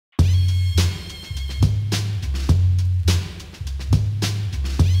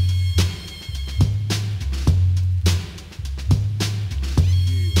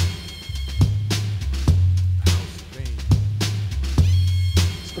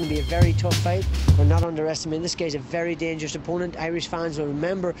be a very tough fight. We're not underestimating. This guy's a very dangerous opponent. Irish fans will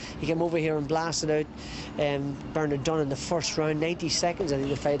remember he came over here and blasted out Bernard Dunn in the first round. 90 seconds I think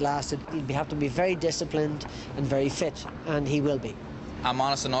the fight lasted. He'd have to be very disciplined and very fit, and he will be. I'm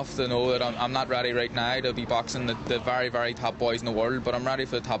honest enough to know that I'm not ready right now to be boxing the very, very top boys in the world, but I'm ready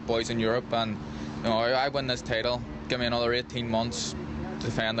for the top boys in Europe, and you know, I win this title, give me another 18 months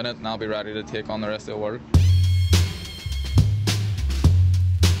defending it, and I'll be ready to take on the rest of the world.